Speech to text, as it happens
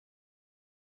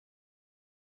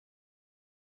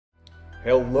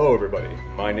Hello everybody,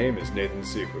 my name is Nathan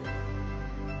Sifu.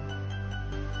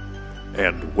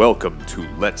 And welcome to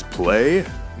Let's Play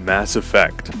Mass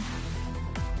Effect.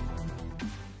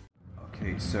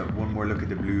 Okay, so one more look at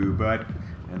the blue butt,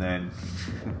 and then...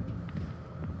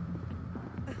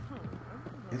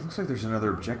 It looks like there's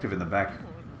another objective in the back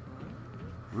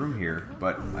room here,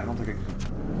 but I don't think I can...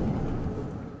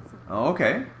 Oh,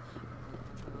 okay.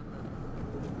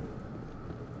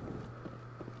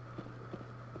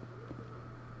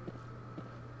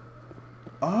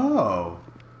 Oh!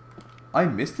 I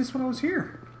missed this when I was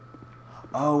here.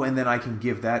 Oh, and then I can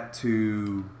give that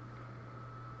to...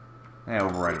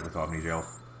 override it with Omnigel.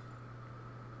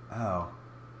 Oh.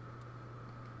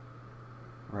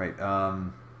 Right,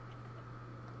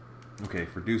 okay,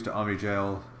 reduce to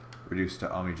Omnigel, reduce to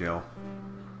Omnigel.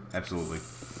 Absolutely.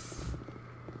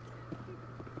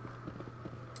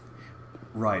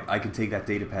 Right, I can take that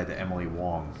datapad to Emily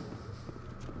Wong.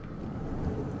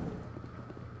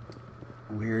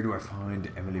 Where do I find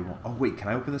Emily Wong? Oh wait, can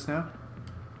I open this now?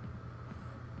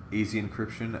 Easy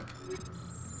encryption.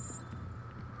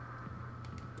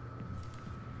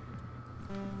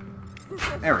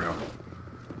 There we go.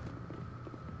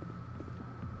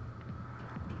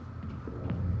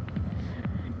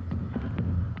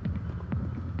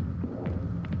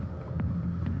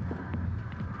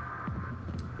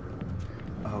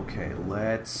 Okay,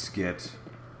 let's get...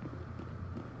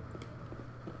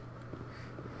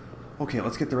 Okay,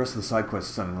 let's get the rest of the side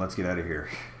quests done and let's get out of here.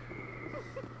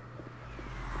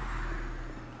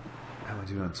 How am I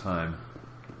doing on time?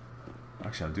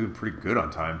 Actually, I'm doing pretty good on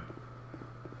time.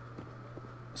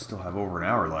 Still have over an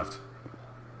hour left.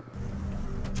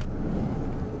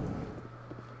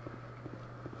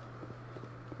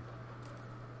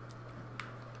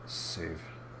 Save.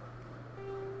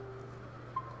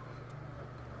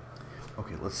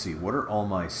 Okay, let's see. What are all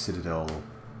my Citadel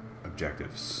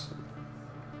objectives?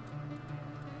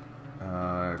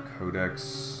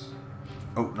 Codex...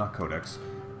 Oh, not Codex.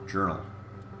 Journal.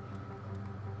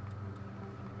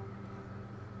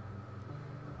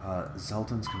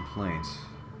 Zelton's complaint.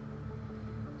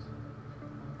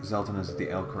 Zelton is at the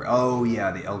Elcor. Oh,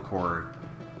 yeah, the Elcor.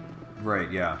 Right,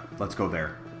 yeah. Let's go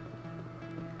there.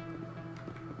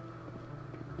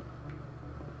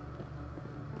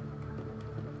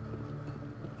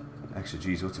 Actually,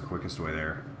 geez, what's the quickest way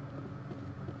there?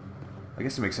 I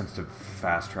guess it makes sense to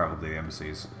fast travel to the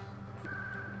embassies.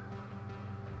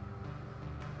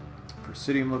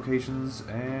 Presidium locations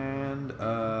and,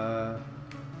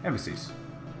 embassies.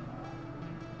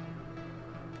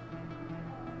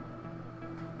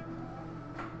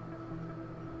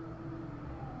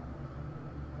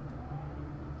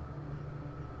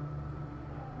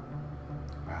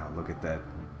 Wow, look at that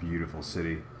beautiful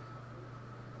city.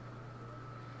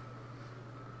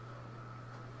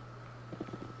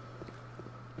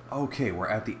 Okay, we're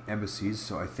at the embassies,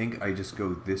 so I think I just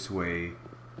go this way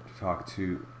to talk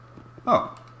to...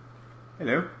 Oh,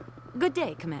 hello. Good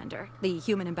day, Commander. The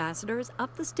human ambassador is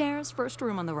up the stairs, first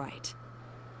room on the right.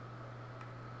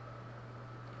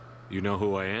 You know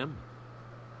who I am?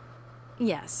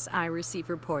 Yes, I receive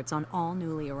reports on all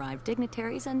newly arrived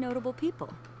dignitaries and notable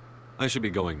people. I should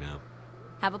be going now.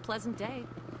 Have a pleasant day.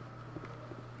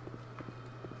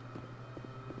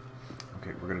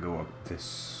 Okay, we're gonna go up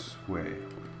this way.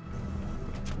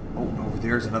 Oh, over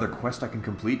there's another quest I can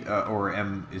complete, or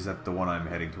is that the one I'm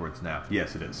heading towards now?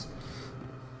 Yes, it is.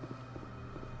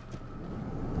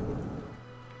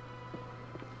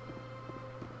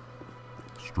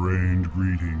 Strange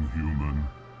greeting, human.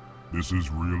 This is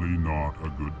really not a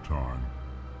good time.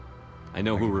 I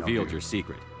know I who can help revealed you. your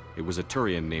secret. It was a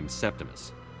Turian named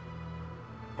Septimus.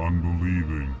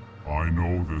 Unbelieving, I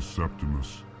know this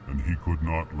Septimus, and he could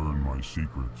not learn my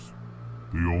secrets.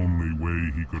 The only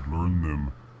way he could learn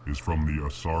them is from the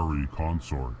Asari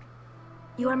consort.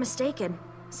 You are mistaken.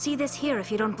 See this here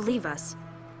if you don't believe us.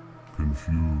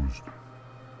 Confused.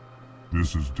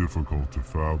 This is difficult to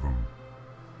fathom.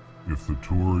 If the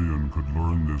Turian could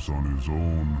learn this on his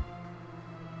own,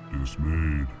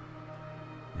 dismayed,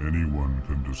 anyone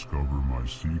can discover my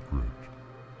secret.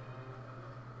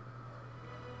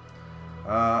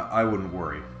 I wouldn't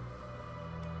worry.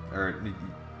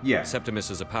 Yeah.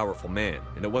 Septimus is a powerful man,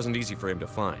 and it wasn't easy for him to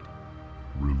find.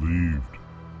 Relieved.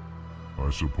 I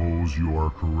suppose you are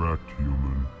correct,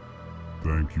 human.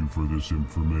 Thank you for this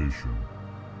information.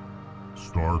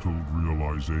 Startled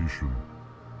realization.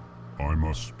 I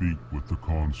must speak with the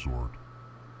consort.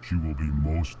 She will be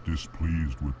most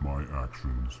displeased with my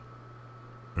actions.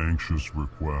 Anxious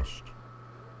request.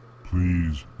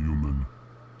 Please, human,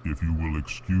 if you will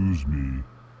excuse me,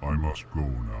 I must go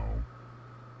now.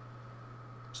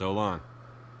 So long.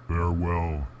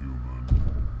 Farewell, human.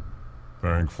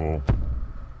 Thankful.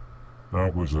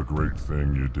 That was a great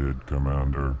thing you did,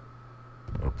 Commander.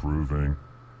 Approving.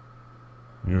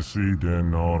 You see,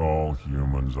 Din, not all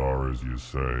humans are as you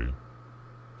say.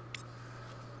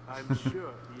 I'm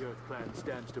sure the Earth Clan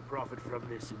stands to profit from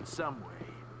this in some way.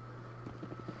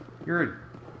 You're a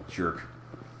jerk.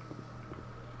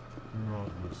 Do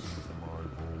not listen to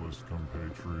my Volus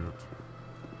compatriot.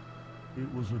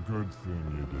 It was a good thing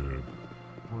you did,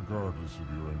 regardless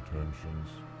of your intentions.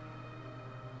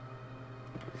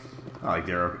 I like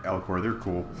their Elcor, they're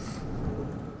cool.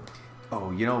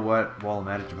 Oh, you know what? While I'm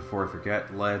at it, before I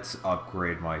forget, let's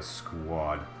upgrade my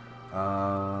squad.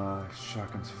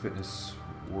 Shotguns, fitness,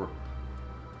 warp,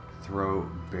 throw,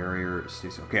 barrier,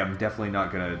 stasis. Okay, I'm definitely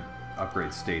not gonna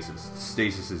upgrade stasis.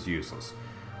 Stasis is useless.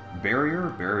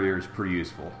 Barrier is pretty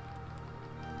useful.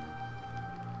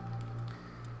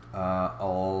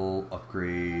 I'll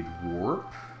upgrade warp.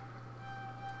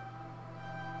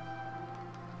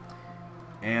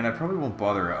 And I probably won't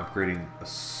bother upgrading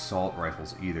assault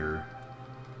rifles either.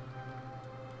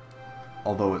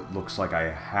 Although it looks like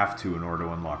I have to in order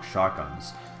to unlock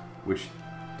shotguns. Which,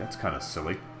 that's kind of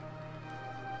silly.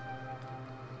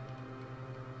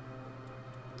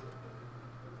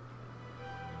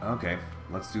 Okay,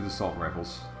 let's do the assault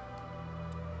rifles.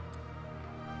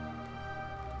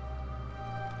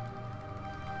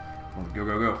 Go,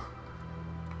 go, go.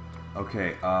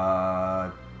 Okay,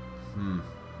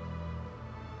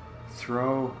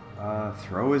 Throw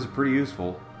is pretty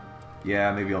useful.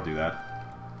 Yeah, maybe I'll do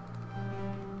that.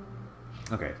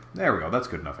 Okay, there we go. That's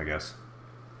good enough, I guess.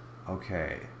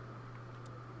 Okay.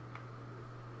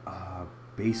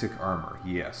 Basic armor,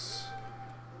 yes.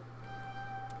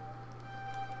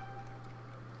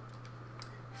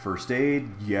 First aid,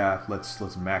 yeah,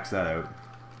 let's max that out.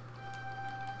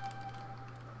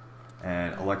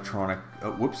 And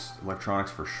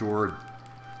electronics for sure.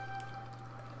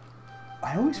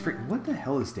 I always forget, what the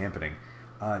hell is dampening?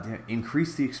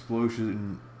 Increase the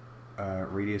explosion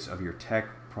radius of your tech,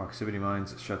 proximity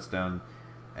mines, it shuts down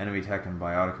enemy tech and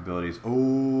biotic abilities.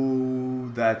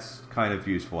 Oh, that's kind of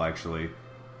useful, actually.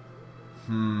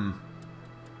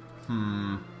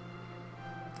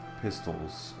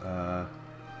 Pistols.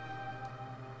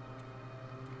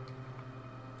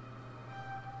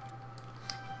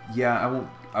 Yeah,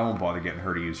 I won't bother getting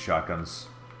her to use shotguns.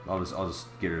 I'll just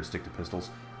get her to stick to pistols.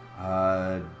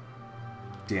 Dampening,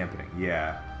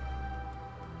 yeah.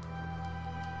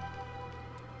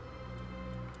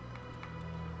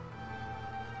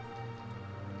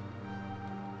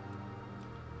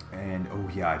 And oh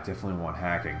yeah, I definitely want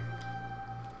hacking.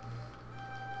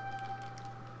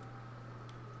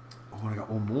 Oh, I got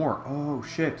one more. Oh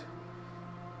shit.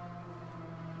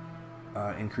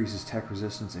 Increases tech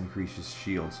resistance, increases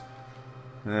shields.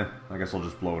 I guess I'll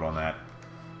just blow it on that.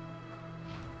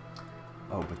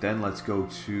 Oh, but then let's go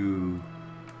to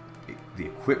the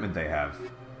equipment they have.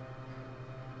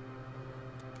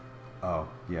 Oh,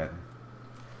 yeah.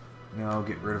 No,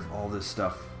 get rid of all this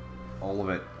stuff. All of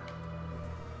it.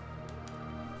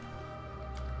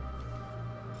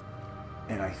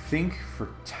 And I think for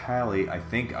Tally, I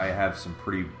think I have some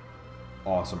pretty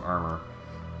awesome armor.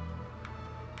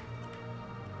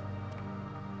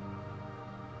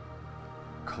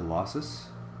 Colossus?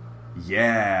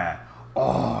 Yeah!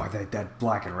 Oh, that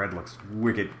black and red looks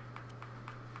wicked.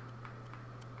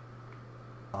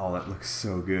 Oh, that looks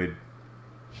so good.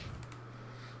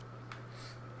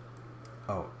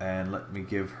 Oh, and let me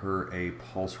give her a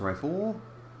pulse rifle.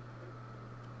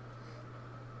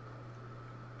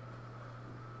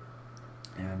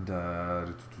 And,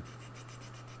 oh,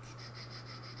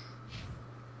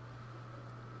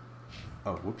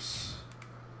 whoops.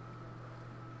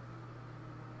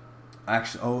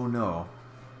 Actually, oh no.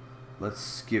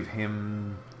 Let's give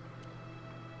him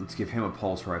a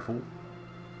pulse rifle.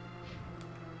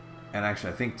 And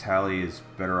actually, I think Tally is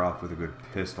better off with a good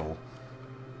pistol.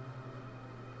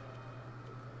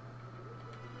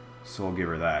 So I'll give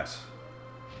her that.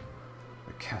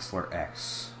 The Kessler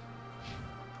X.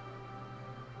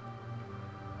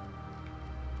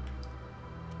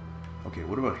 Okay,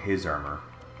 what about his armor?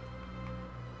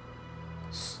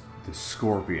 The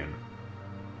Scorpion.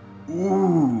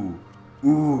 Ooh!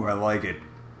 Ooh, I like it.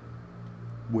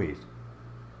 Wait.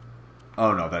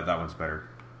 Oh no, that one's better.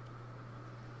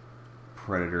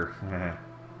 Predator.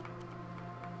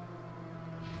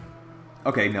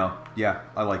 Okay, no. Yeah,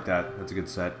 I like that. That's a good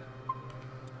set.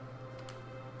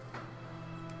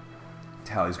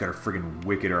 Tally's got her friggin'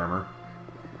 wicked armor.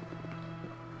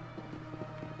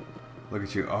 Look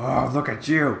at you. Oh, look at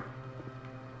you!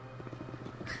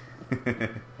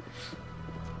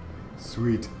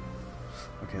 Sweet.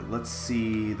 Okay, let's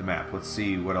see the map. Let's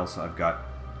see what else I've got.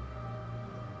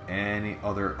 Any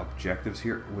other objectives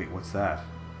here? Wait, what's that?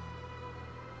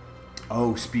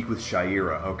 Oh, speak with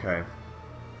Sha'ira. Okay.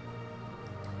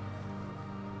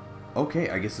 Okay,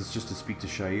 I guess it's just to speak to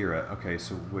Sha'ira. Okay,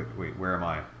 so wait, where am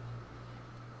I?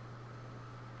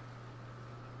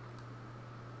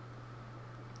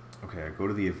 Okay, I go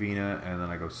to the Avena, and then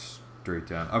I go straight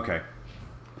down. Okay.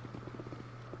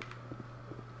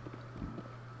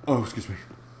 Oh, excuse me.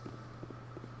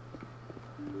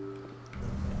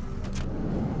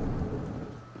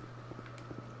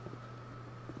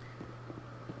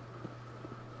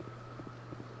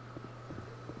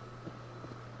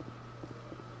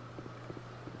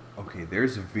 Okay,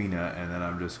 there's Avena, and then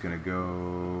I'm just gonna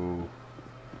go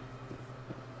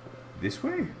this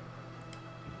way?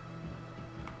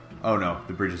 Oh no,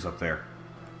 the bridge is up there.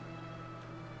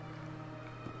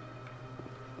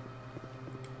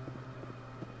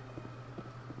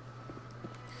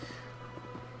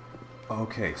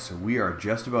 Okay, so we are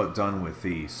just about done with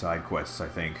the side quests, I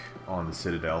think, on the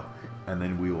Citadel, and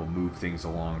then we will move things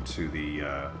along to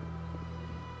the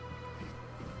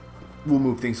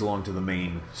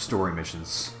main story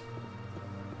missions.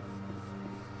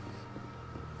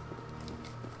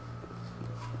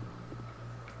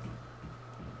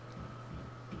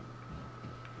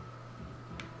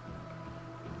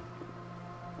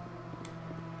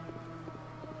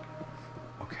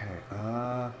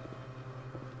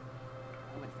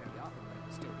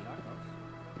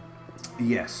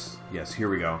 Yes, here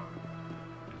we go.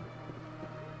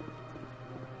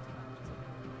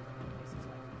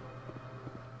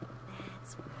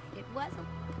 That's right, it was a...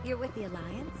 You're with the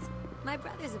Alliance? My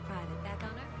brother's a private back on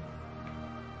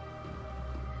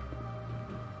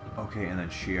Earth. Okay, and then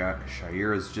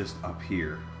Sha'ira's just up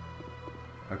here.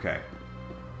 Okay.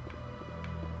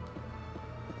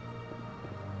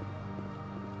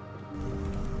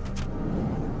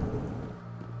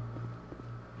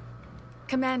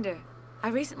 Commander, I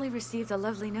recently received a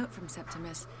lovely note from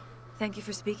Septimus. Thank you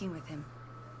for speaking with him.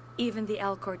 Even the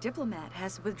Elcor Diplomat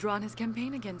has withdrawn his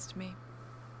campaign against me.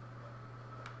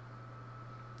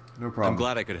 No problem. I'm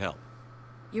glad I could help.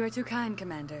 You are too kind,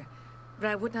 Commander, but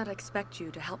I would not expect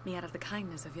you to help me out of the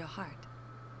kindness of your heart.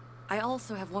 I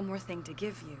also have one more thing to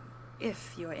give you,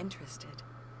 if you are interested.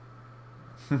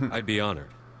 I'd be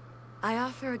honored. I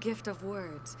offer a gift of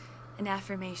words, an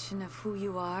affirmation of who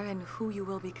you are and who you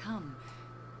will become.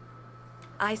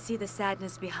 I see the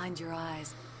sadness behind your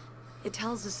eyes. It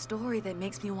tells a story that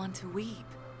makes me want to weep.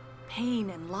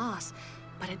 Pain and loss,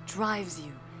 but it drives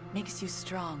you, makes you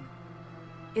strong.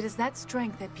 It is that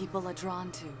strength that people are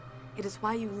drawn to. It is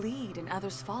why you lead and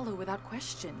others follow without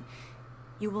question.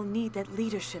 You will need that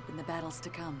leadership in the battles to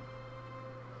come.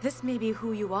 This may be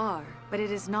who you are, but it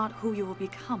is not who you will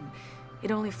become. It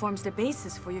only forms the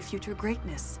basis for your future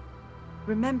greatness.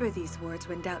 Remember these words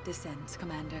when doubt descends,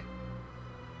 Commander.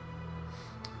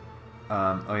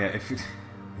 Oh yeah,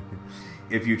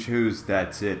 if you choose,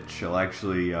 that's it. She'll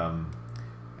actually,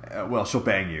 well, she'll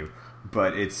bang you,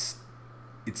 but it's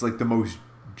like the most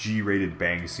G-rated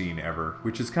bang scene ever,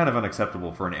 which is kind of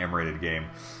unacceptable for an M-rated game.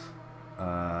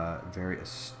 Very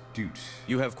astute.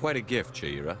 You have quite a gift,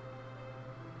 Sha'ira.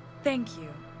 Thank you.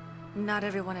 Not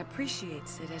everyone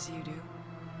appreciates it as you do.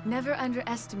 Never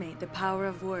underestimate the power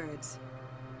of words.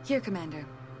 Here, Commander.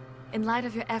 In light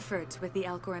of your efforts with the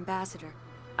Elcor Ambassador,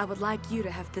 I would like you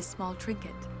to have this small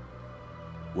trinket.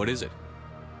 What is it?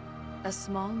 A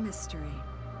small mystery.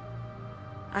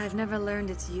 I have never learned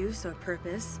its use or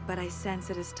purpose, but I sense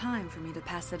it is time for me to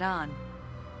pass it on.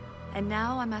 And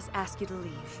now I must ask you to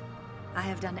leave. I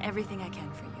have done everything I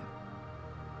can for you.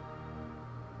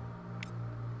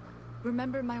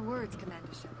 Remember my words, Commander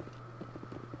Shepard.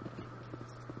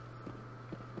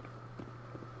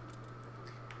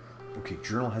 Okay,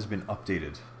 journal has been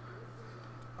updated.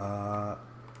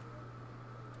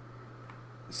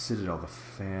 Citadel, the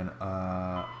fan.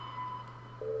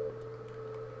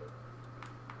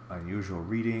 Unusual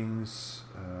readings.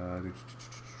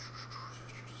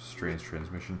 Strange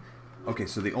transmission. Okay,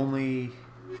 so the only...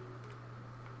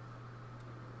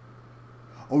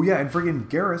 Oh yeah, and friggin'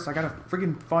 Garrus. I gotta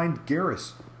friggin' find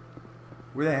Garrus.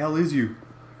 Where the hell is you?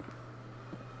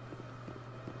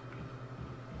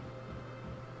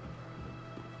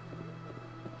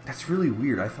 That's really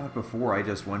weird. I thought before I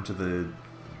just went to the...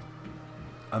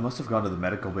 I must have gone to the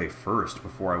medical bay first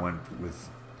before I went with...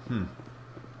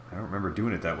 I don't remember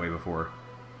doing it that way before.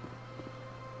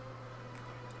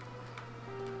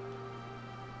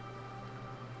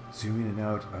 Zoom in and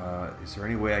out. Is there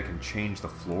any way I can change the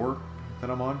floor that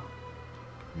I'm on?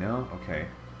 No? Okay.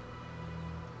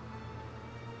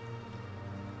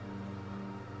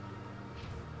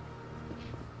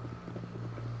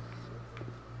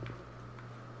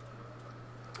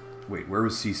 Wait, where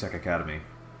was C-Sec Academy?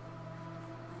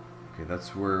 Okay,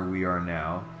 that's where we are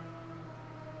now.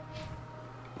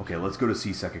 Okay, let's go to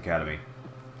C-Sec Academy.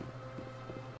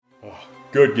 Oh,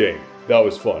 good game. That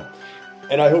was fun.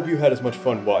 And I hope you had as much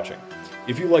fun watching.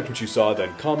 If you liked what you saw,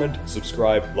 then comment,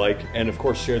 subscribe, like, and of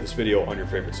course share this video on your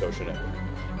favorite social network.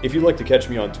 If you'd like to catch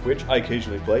me on Twitch, I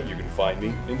occasionally play. You can find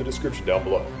me in the description down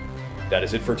below. That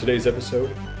is it for today's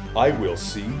episode. I will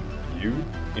see you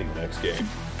in the next game.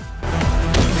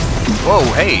 Whoa,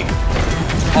 hey!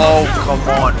 Oh, come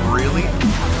on, really?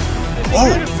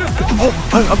 Oh! Oh,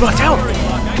 I'm not down!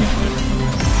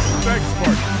 Thanks,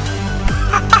 Spartan.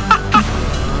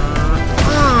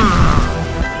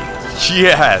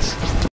 Yes!